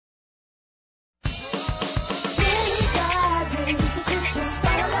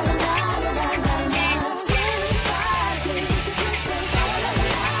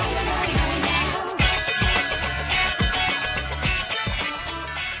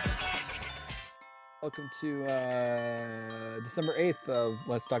Welcome to December 8th of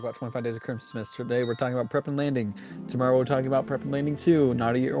Let's Talk About 25 Days of Christmas. Today we're talking about Prep and Landing. Tomorrow we're talking about Prep and Landing 2,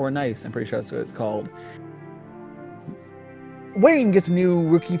 Naughty or Nice. I'm pretty sure that's what it's called. Wayne gets a new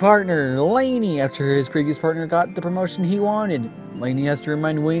rookie partner, Lainey, after his previous partner got the promotion he wanted. Lainey has to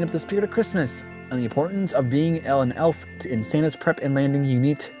remind Wayne of the spirit of Christmas and the importance of being an elf in Santa's Prep and Landing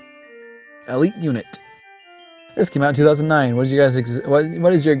elite unit. This came out in 2009. What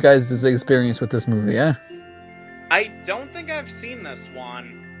is your guys' experience with this movie, eh? I don't think I've seen this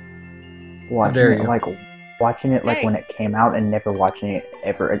one. Watching it like when it came out and never watching it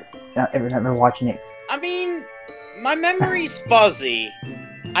never watching it. I mean, my memory's fuzzy.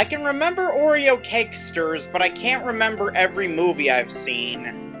 I can remember Oreo cake stirs, but I can't remember every movie I've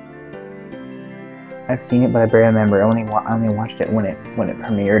seen. I've seen it, but I barely remember. I only watched it when it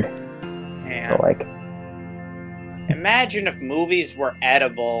premiered. Man. So like, imagine if movies were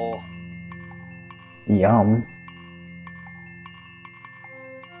edible. yum.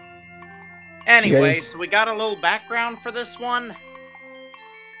 Anyway, so we got a little background for this one?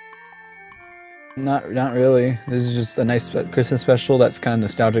 Not really. This is just a nice Christmas special that's kind of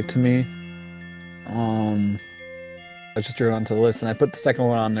nostalgic to me. I just drew it onto the list, and I put the second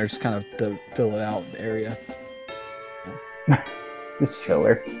one on there just kind of to fill it out, the area. This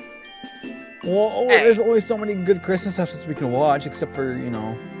filler. Well, there's always so many good Christmas specials we can watch, except for, you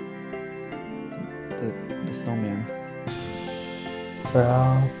know, the snowman.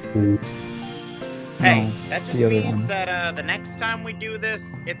 Hey, that just means that the next time we do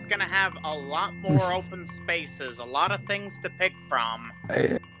this, it's gonna have a lot more open spaces, a lot of things to pick from.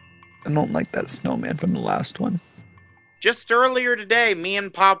 I don't like that snowman from the last one. Just earlier today, me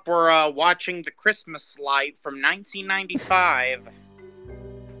and Pop were watching The Christmas Light from 1995.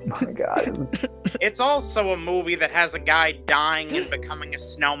 Oh my god. It's also a movie that has a guy dying and becoming a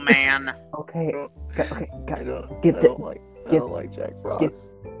snowman. Okay. I don't like Jack Frost.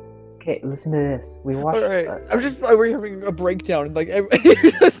 Okay, listen to this. We watched. Alright, I'm just like, we're having a breakdown, and like,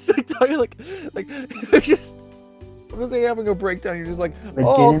 you're just like talking like I'm just having a breakdown. You're just like,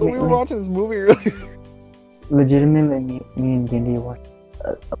 oh, so we were watching this movie earlier. Legitimately, me and Gindy watched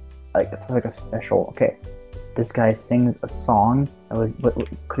it's like a special. Okay, this guy sings a song that was what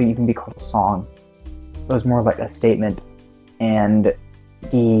could even be called a song. It was more like a statement, and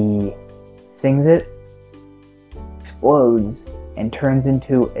he sings it, explodes, and turns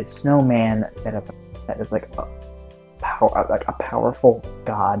into a snowman that is like a powerful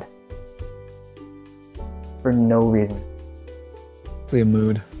god for no reason. It's a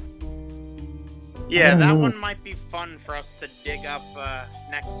mood. Yeah, that one might be fun for us to dig up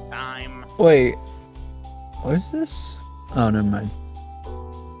next time. Wait, what is this? Oh, never mind.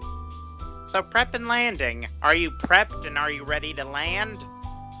 So, Prep and Landing. Are you prepped and are you ready to land?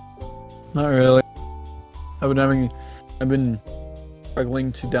 Not really. I've been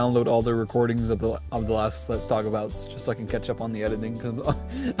struggling to download all the recordings of the last Let's Talk About, just so I can catch up on the editing, because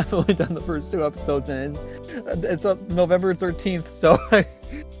I've only done the first 2 episodes, and it's up November 13th, so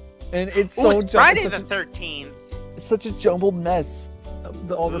and it's it's Friday the 13th. It's such a jumbled mess.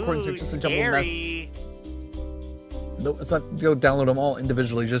 All the recordings are just a jumbled mess. No, it's not go download them all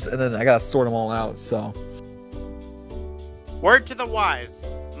individually, and then I gotta sort them all out. So, word to the wise: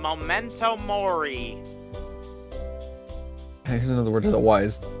 memento mori. Here's another word to the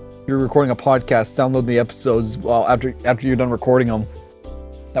wise. You're recording a podcast. Download the episodes after you're done recording them.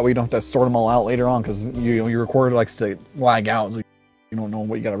 That way you don't have to sort them all out later on, because your recorder likes to lag out. So you don't know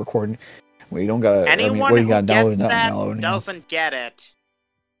what you gotta record. Well, you don't gotta. Anyone who gets that doesn't get it.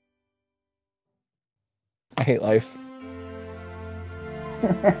 I hate life.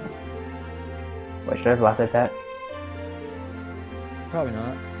 What, should I have laughed at that? Probably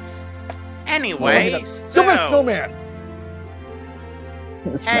not. Anyway, stupid snowman.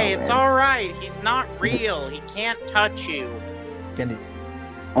 Hey, it's alright. He's not real. He can't touch you. Candy.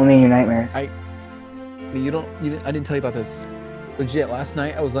 Only in your nightmares. I didn't tell you about this. Legit, last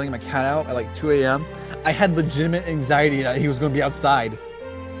night I was letting my cat out at like 2 a.m. I had legitimate anxiety that he was going to be outside.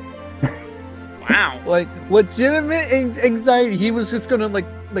 Wow. Like, legitimate anxiety. He was just going to like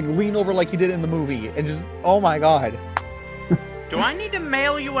lean over like he did in the movie and just, oh my god. Do I need to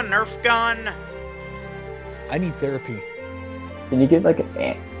mail you a Nerf gun? I need therapy. Can you get like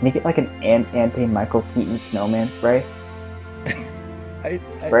an anti-Michael Keaton snowman spray?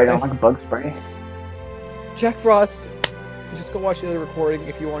 Spray it on like a bug spray. Jack Frost. Just go watch the other recording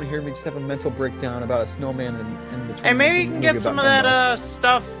if you want to hear me just have a mental breakdown about a snowman and the. Hey, maybe you can get some of that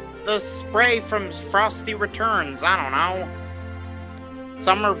stuff, the spray from Frosty Returns. I don't know.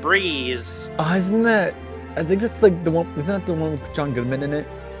 Summer Breeze. Isn't that? I think that's like the one. Isn't that the one with John Goodman in it?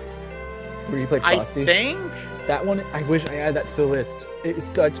 where he played I Frosty. think That one, I wish I added that to the list. It's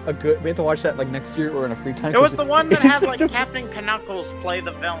such a good. We have to watch that like next year or in a free time. it was the one that it's had like such a- Captain Knuckles play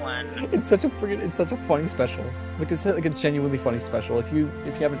the villain. It's such a funny special. Like it's like a genuinely funny special. If you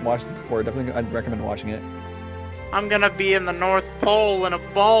haven't watched it before, definitely I'd recommend watching it. I'm gonna be in the North Pole in a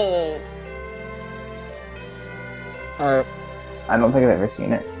bowl. I don't think I've ever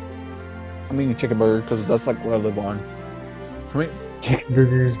seen it. I'm eating chicken burger because that's like what I live on. How many Chicken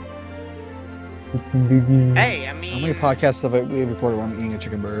burgers. Hey, I how many mean, podcasts have we recorded where I'm eating a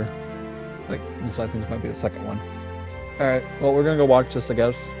chicken burger? Like this, I think this might be the second one. All right, well we're gonna go watch this, I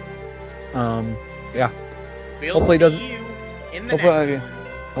guess. Yeah. we'll hopefully it see doesn't- you in the Hopefully, next one.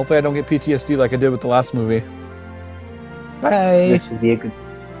 hopefully I don't get PTSD like I did with the last movie. Bye. This should be a good.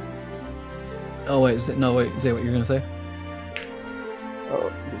 Oh wait, no wait, say what you're gonna say. Oh,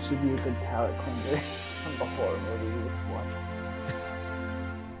 this should be a good palate cleanser from the horror movie we just watched.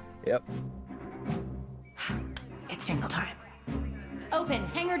 Yep. It's jingle time. Open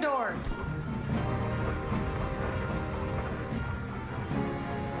hangar doors.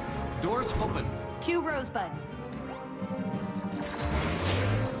 Doors open. Cue Rosebud.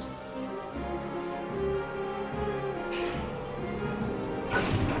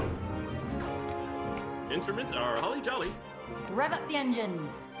 Instruments are holly jolly. Rev up the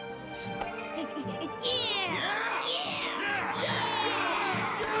engines.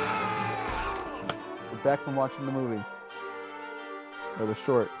 We're back from watching the movie. Or the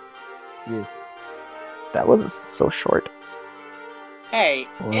short. Yeah. That was so short. Hey,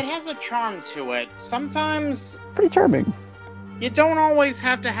 Well, it that's- has a charm to it. Sometimes Pretty charming. you don't always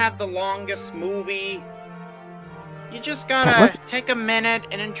have to have the longest movie. You just gotta What? take a minute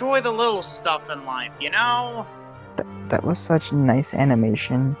and enjoy the little stuff in life, you know? That was such nice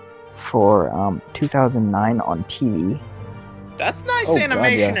animation for 2009 on TV. That's nice Oh, God,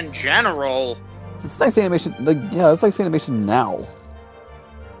 animation yeah. in general. It's nice animation. Like yeah, it's nice animation now.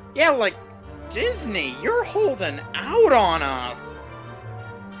 Yeah, like, Disney, you're holding out on us.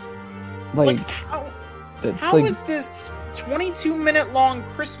 Like how it's how like is this 22-minute long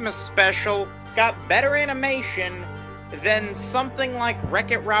Christmas special got better animation than something like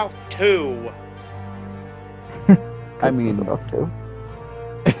Wreck-It Ralph 2? I mean- Up to.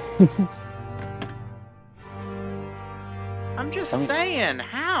 I'm just I mean- saying,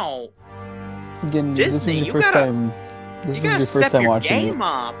 how? again, Disney, this was you your first gotta- time. This You was gotta your first step time your watching it. game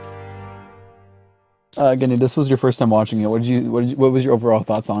up. Again, this was your first time watching it. What was your overall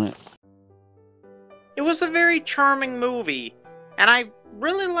thoughts on it? It was a very charming movie, and I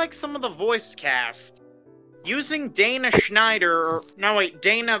really like some of the voice cast. Using Dana Schneider, or no wait,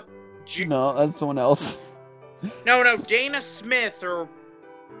 Dana, No, that's someone else. no, Dana Smith or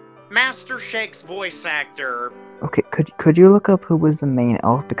Master Shake's voice actor. Okay, could you look up who was the main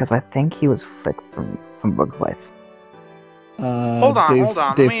elf, because I think he was Flick from Bug's Life. Hold on, Dave, hold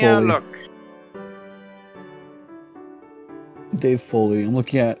on. Dave Let me Foley. look. Dave Foley. I'm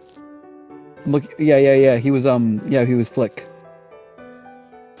looking at. Yeah. He was he was Flick.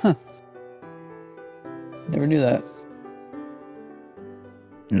 Huh. Never knew that.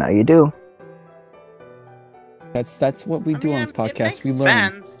 Now you do. That's what we I do mean, on this it podcast. makes We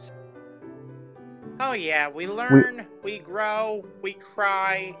learn. sense. Oh yeah, we learn, we grow, we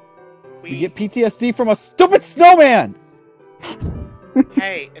cry, We get PTSD from a stupid snowman.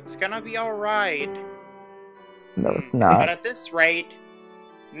 Hey, it's gonna be alright. No, it's But not. at this rate,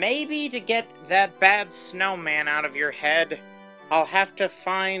 maybe to get that bad snowman out of your head, I'll have to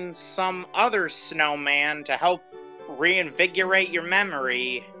find some other snowman to help reinvigorate your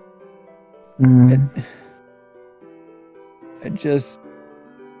memory. Mm,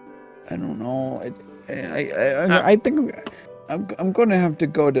 I don't know. I think I'm gonna have to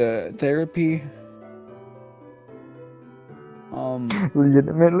go to therapy.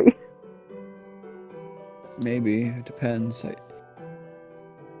 legitimately. Maybe it depends.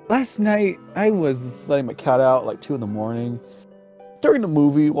 Last night I was letting my cat out like 2 a.m. During the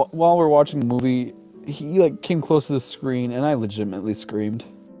movie, while we're watching the movie, he like came close to the screen and I legitimately screamed.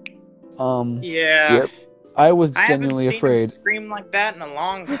 Yeah, Yep. I was I haven't genuinely seen him afraid. scream like that in a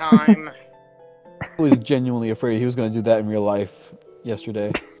long time. I was genuinely afraid he was gonna do that in real life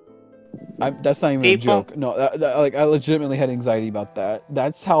yesterday. That's not even a People- joke. No, like I legitimately had anxiety about that.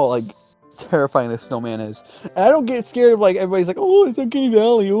 That's how like terrifying this snowman is. And I don't get scared of like everybody's like, oh, it's Uncanny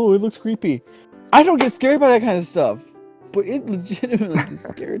Valley. Oh, it looks creepy. I don't get scared by that kind of stuff. But it legitimately just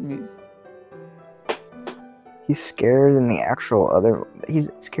scared me. He's scared in the actual other. He's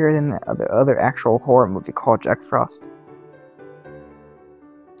scared in the other actual horror movie called Jack Frost.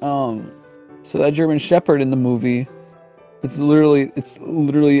 So that German Shepherd in the movie, it's literally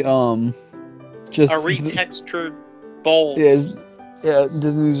Just A retextured bolt. yeah,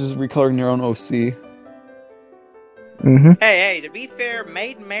 Disney's just recoloring their own OC. Mm-hmm. Hey, to be fair,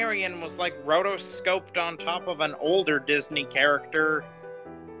 Maid Marian was like rotoscoped on top of an older Disney character.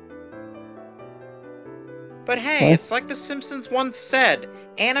 But hey, What? it's like The Simpsons once said,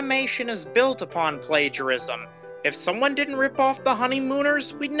 animation is built upon plagiarism. If someone didn't rip off the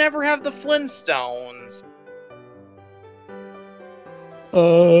Honeymooners, we'd never have the Flintstones.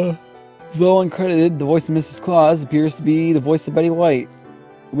 Though uncredited, the voice of Mrs. Claus appears to be the voice of Betty White.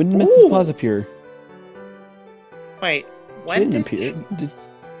 When did Mrs. Ooh. Claus appear? Wait, She when didn't did appear.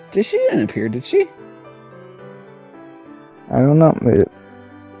 she... She didn't appear, did she? I don't know.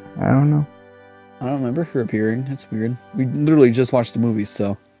 I don't know. I don't remember her appearing. That's weird. We literally just watched the movie,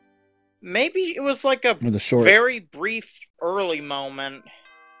 so Maybe it was like a or the short. very brief early moment.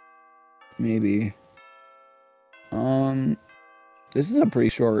 Maybe. This is a pretty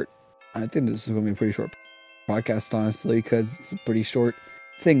short. I think this is going to be a pretty short podcast, honestly, because it's a pretty short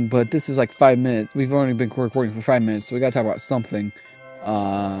thing. But this is like 5 minutes. We've only been recording for 5 minutes, so we got to talk about something.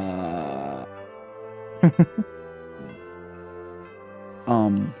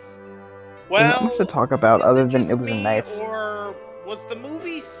 Well, not much to talk about is other it than just it was me, nice. Or was the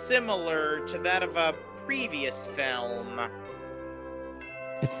movie similar to that of a previous film?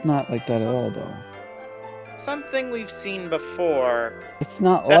 It's not like that at all, though. Something we've seen before. It's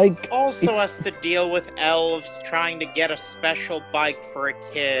not That like also it's- has to deal with elves trying to get a special bike for a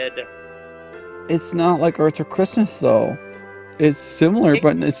kid. It's not like Arthur Christmas, though. It's similar, It-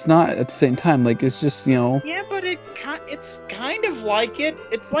 but it's not at the same time. Like, it's just, you know... Yeah, but it's kind of like it.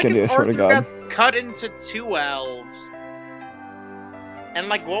 It's like Okay, I if swear to Arthur God. got cut into two elves. And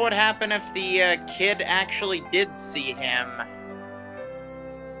like, what would happen if the kid actually did see him?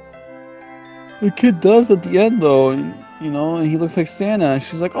 The kid does at the end, though, and, you know, and he looks like Santa. And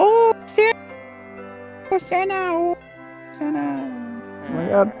she's like, "Oh, Santa! Oh, Santa! Oh, Santa!" Oh my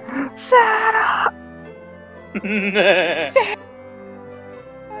god. Santa!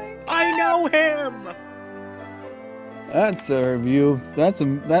 I know him. That's a review. That.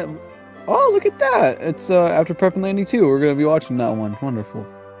 Oh, look at that! It's after Prep and Landing 2. We're gonna be watching that one. Wonderful.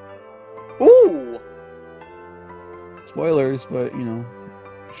 Ooh. Spoilers, but you know,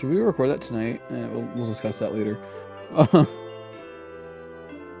 should we record that tonight? We'll discuss that later.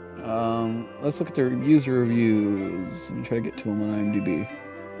 Let's look at the user reviews. Let me try to get to them on IMDb.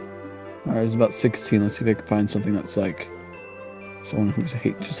 Alright, there's about 16. Let's see if I can find something that's like someone who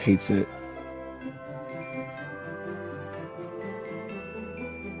just hates it.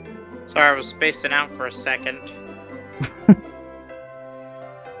 Sorry, I was spacing out for a second.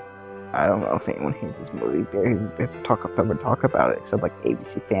 I don't know if anyone hates this movie. Barely ever talk about it, except like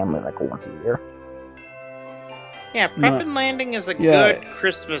ABC Family, like once a year. Yeah, Prep No. and Landing is a Yeah. good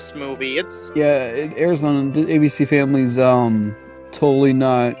Christmas movie. It's Yeah, it airs on the ABC Family's totally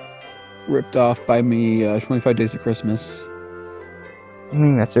not ripped off by me 25 Days of Christmas. I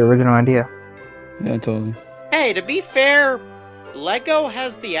mean, that's the original idea. Yeah, totally. Hey, to be fair, Lego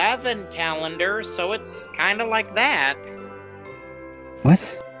has the Advent calendar, so it's kind of like that.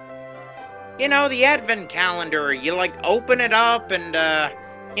 What? You know, the Advent calendar, you like open it up and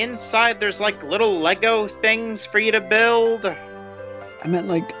inside there's like little Lego things for you to build. I meant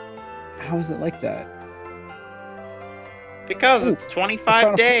like, how is it like that? Because Ooh, it's I 25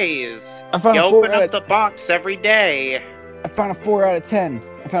 found a- days. I found You a 4 open out up of- the box every day. I found a 4 out of 10.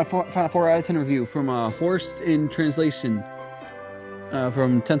 I found a 4 out of 10 review from Horst in Translation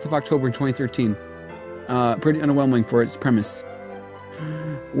from 10th of October 2013. Pretty underwhelming for its premise.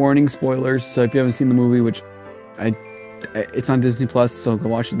 Warning, spoilers. So if you haven't seen the movie, which it's on Disney Plus, so go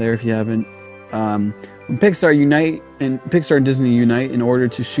watch it there if you haven't. When Pixar and Disney unite in order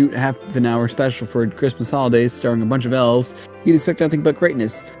to shoot a half-an-hour special for Christmas holidays starring a bunch of elves, you'd expect nothing but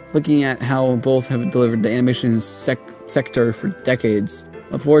greatness. Looking at how both have delivered the animation sector for decades.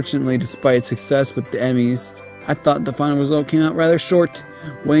 Unfortunately, despite its success with the Emmys, I thought the final result came out rather short.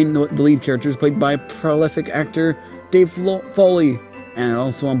 Wayne, the lead character, is played by prolific actor Dave Foley, and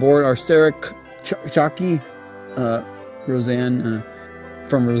also on board are Sarah Chalke, Roseanne,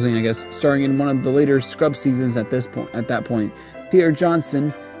 from Roseanne, I guess, starring in one of the later Scrubs seasons at that point. Peter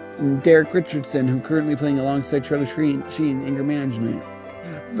Johnson and Derek Richardson, who currently playing alongside Charlie Sheen, anger management.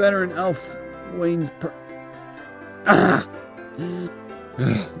 Veteran elf Wayne's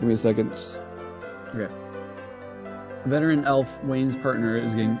Give me a second. Okay. Veteran elf Wayne's partner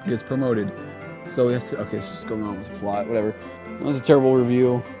gets promoted. So yes, okay, it's just going on with the plot, whatever. That was a terrible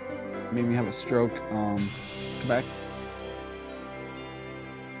review. Made me have a stroke. Come back.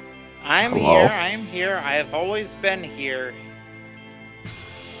 I'm Hello? here, I have always been here.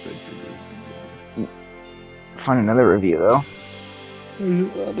 find another review though.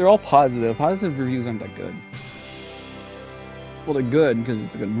 They're all positive. Positive reviews aren't that good. Well, they're good because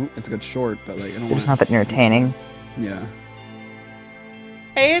it's a good short, but like I don't It's want. not that entertaining. Yeah.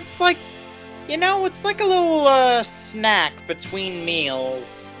 Hey, it's like, it's like a little snack between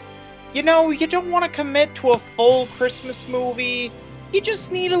meals. You don't want to commit to a full Christmas movie. You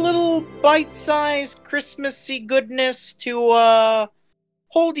just need a little bite-sized Christmassy goodness to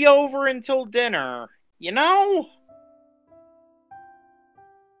hold you over until dinner. You know?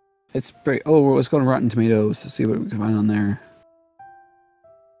 It's pretty. Oh, let's go to Rotten Tomatoes to see what we can find on there.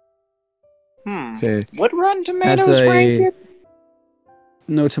 Okay. What Rotten That's Tomatoes rank it?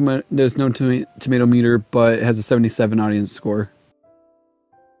 There's no tomato meter, but it has a 77 audience score.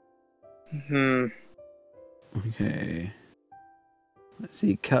 Okay. Let's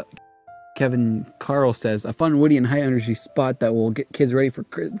see. Kevin Carl says a fun, witty, and high energy spot that will get kids ready for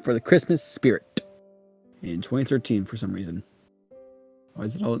the Christmas spirit. In 2013, for some reason. Why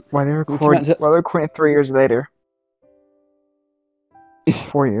is it all? Why they're recording 3 years later?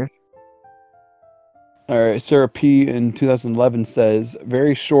 4 years. All right, Sarah P. in 2011 says,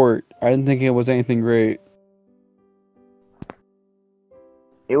 very short. I didn't think it was anything great.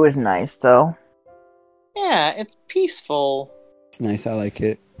 It was nice though. Yeah, it's peaceful. It's nice. I like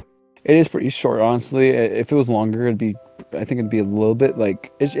it. It is pretty short, honestly. If it was longer, I think it'd be a little bit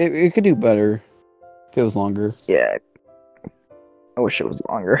like it could do better if it was longer. Yeah. I wish it was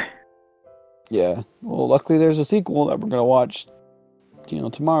longer. Yeah. Well, luckily there's a sequel that we're gonna watch.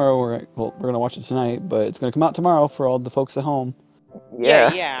 Tomorrow. We're gonna watch it tonight, but it's gonna come out tomorrow for all the folks at home.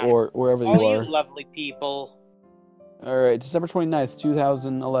 Yeah. Or wherever all you are. you lovely people. All right, December 29th,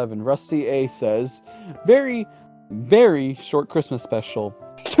 2011. Rusty A says, very, very short Christmas special.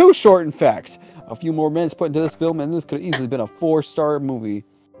 Too short, in fact. A few more minutes put into this film, and this could have easily been a 4-star movie.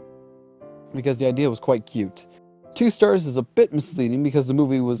 Because the idea was quite cute. 2 stars is a bit misleading because the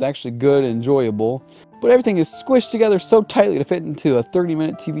movie was actually good and enjoyable, but everything is squished together so tightly to fit into a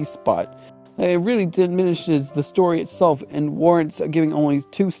 30-minute TV spot that it really diminishes the story itself and warrants giving only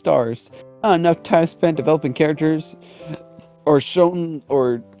 2 stars. Not enough time spent developing characters, or showing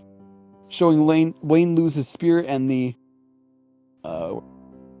Wayne lose his spirit and the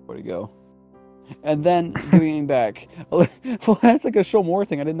where'd he go? And then giving him back. Well, that's like a show more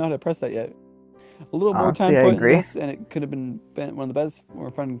thing. I didn't know how to press that yet. A little more time put in this, and it could have been one of the best, more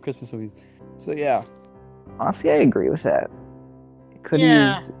fun Christmas movies. So yeah. Honestly, I agree with that. It could use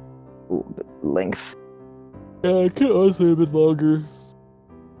a little bit length. Yeah, it could also have been longer.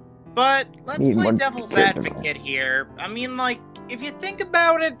 But let's play devil's advocate here. I mean, like, if you think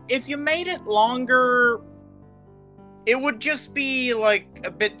about it, if you made it longer, it would just be, like, a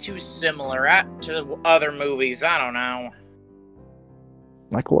bit too similar to other movies. I don't know.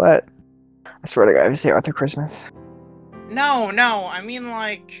 Like what? I swear to God, if you say Arthur Christmas. No, I mean,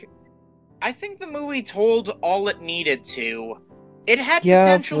 like, I think the movie told all it needed to. It had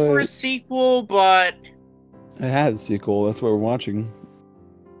potential for a sequel, but... It had a sequel, that's what we're watching.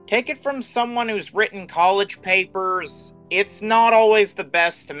 Take it from someone who's written college papers, it's not always the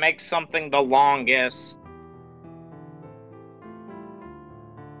best to make something the longest.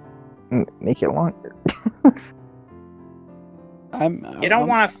 Make it longer. You don't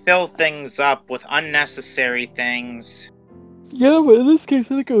want to fill things up with unnecessary things. Yeah, but in this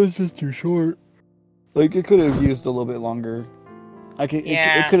case, I think it was just too short. Like, it could have used a little bit longer.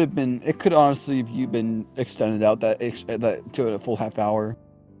 It could have been. It could honestly have been extended out that to a full half hour.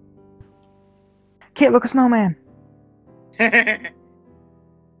 Can't look a snowman. Wait,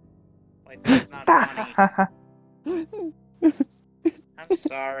 that's not funny. I'm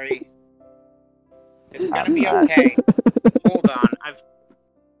sorry. It's gonna be okay. Hold on.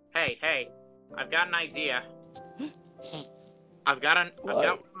 Hey, I've got an idea. I've got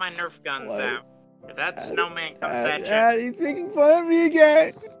my Nerf guns out. If that snowman comes at you... he's making fun of me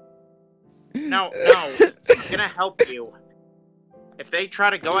again! No, I'm gonna help you. If they try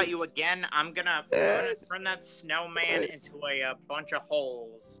to go at you again, I'm gonna turn that snowman into a bunch of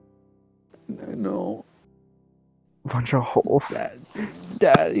holes. No. Bunch of holes.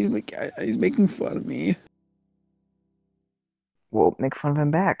 Dad, he's making fun of me. Well, make fun of him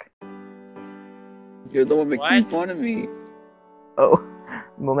back. You're the one making fun of me. Oh,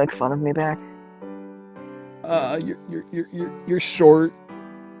 we'll make fun of me back. You're short.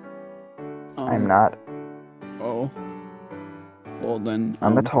 I'm not. Oh. Well then.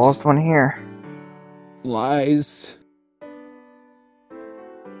 I'm the tallest one here. Lies.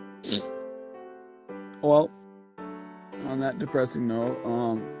 Well, on that depressing note,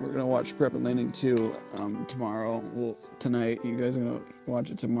 we're gonna watch Prep and Landing 2 tomorrow. Tonight. You guys are gonna watch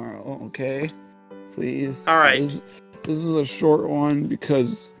it tomorrow, okay? please. All right. This is a short one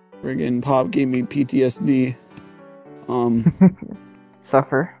because friggin' Pop gave me PTSD.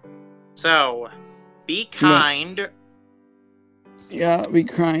 Suffer. So, be kind. Yeah, be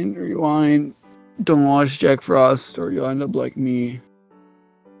kind, rewind. Don't watch Jack Frost, or you'll end up like me.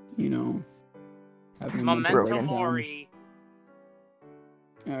 You know, having a mental Memento Brilliant. Mori.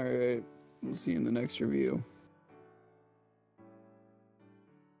 breakdown. All right, we'll see you in the next review.